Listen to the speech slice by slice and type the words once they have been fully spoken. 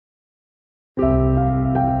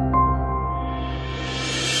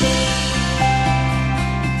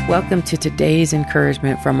Welcome to today's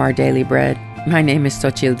encouragement from our Daily Bread. My name is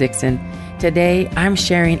Xochitl Dixon. Today, I'm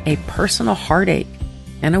sharing a personal heartache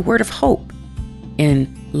and a word of hope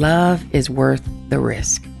in Love is Worth the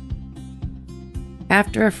Risk.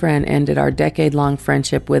 After a friend ended our decade-long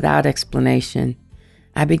friendship without explanation,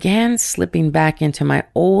 I began slipping back into my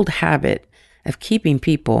old habit of keeping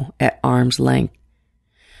people at arm's length.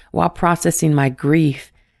 While processing my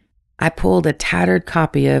grief, I pulled a tattered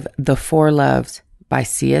copy of The Four Loves by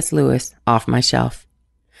C.S. Lewis off my shelf.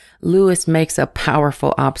 Lewis makes a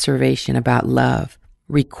powerful observation about love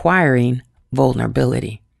requiring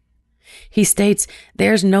vulnerability. He states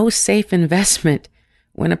there's no safe investment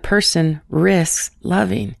when a person risks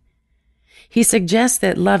loving. He suggests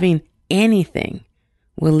that loving anything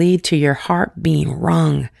will lead to your heart being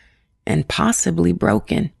wrung and possibly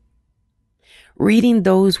broken. Reading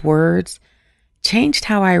those words changed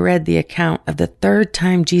how I read the account of the third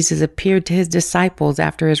time Jesus appeared to his disciples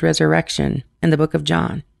after his resurrection in the book of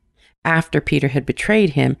John, after Peter had betrayed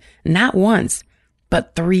him, not once,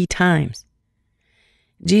 but 3 times.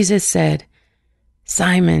 Jesus said,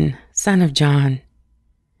 "Simon, son of John,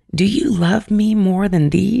 do you love me more than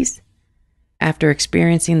these?" After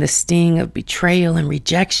experiencing the sting of betrayal and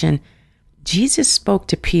rejection, Jesus spoke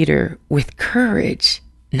to Peter with courage,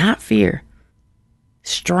 not fear,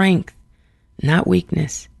 strength, not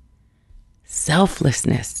weakness,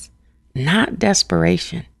 selflessness, not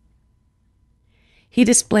desperation. He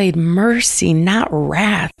displayed mercy, not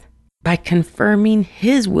wrath, by confirming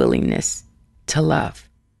his willingness to love.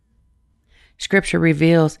 Scripture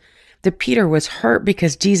reveals that Peter was hurt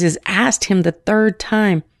because Jesus asked him the 3rd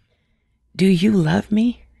time, "Do you love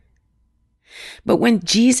me?" But when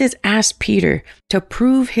Jesus asked Peter to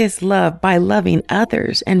prove his love by loving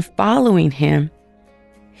others and following him,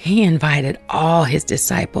 he invited all his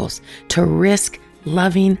disciples to risk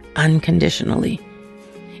loving unconditionally.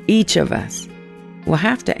 Each of us will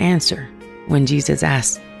have to answer when Jesus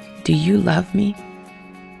asks, "Do you love me?"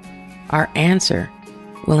 Our answer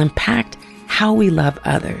will impact how we love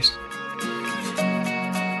others.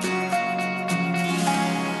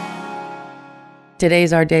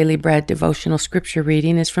 Today's Our Daily Bread devotional scripture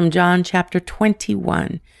reading is from John chapter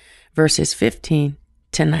 21, verses 15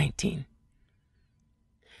 to 19.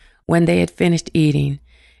 When they had finished eating,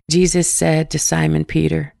 Jesus said to Simon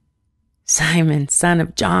Peter, "Simon, son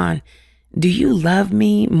of John, do you love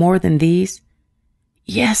me more than these?"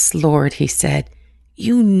 "Yes, Lord," he said,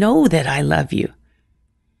 "you know that I love you."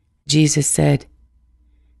 Jesus said,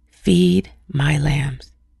 "Feed my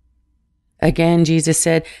lambs." Again, Jesus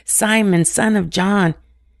said, "Simon, son of John,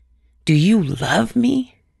 do you love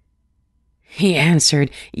me?" He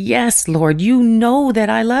answered, "Yes, Lord, you know that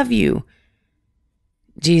I love you."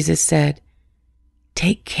 Jesus said,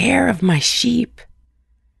 "Take care of my sheep."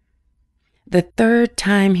 The 3rd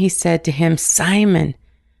time he said to him, "Simon,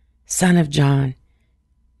 son of John,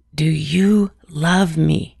 do you love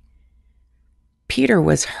me?" Peter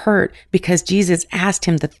was hurt because Jesus asked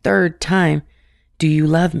him the 3rd time, "Do you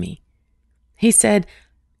love me?" He said,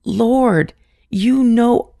 "Lord, you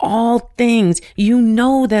know all things. You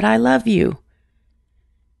know that I love you."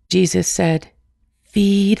 Jesus said,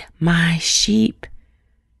 "Feed my sheep.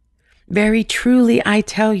 Very truly, I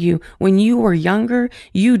tell you, when you were younger,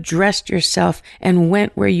 you dressed yourself and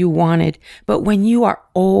went where you wanted. But when you are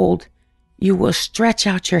old, you will stretch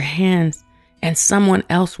out your hands and someone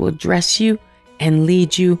else will dress you and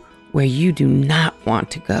lead you where you do not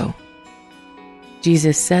want to go."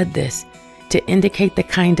 Jesus said this to indicate the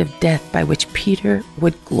kind of death by which Peter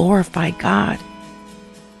would glorify God.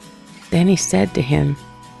 Then he said to him,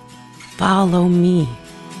 "Follow me."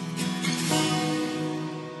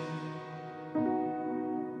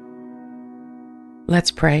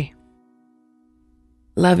 Let's pray.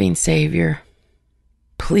 Loving Savior,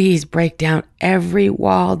 please break down every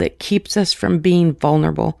wall that keeps us from being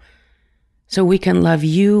vulnerable so we can love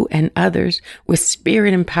you and others with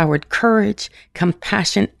Spirit-empowered courage,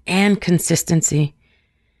 compassion, and consistency.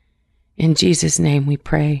 In Jesus' name we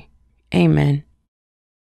pray. Amen.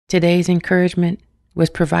 Today's encouragement was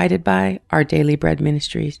provided by our Daily Bread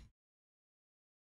Ministries.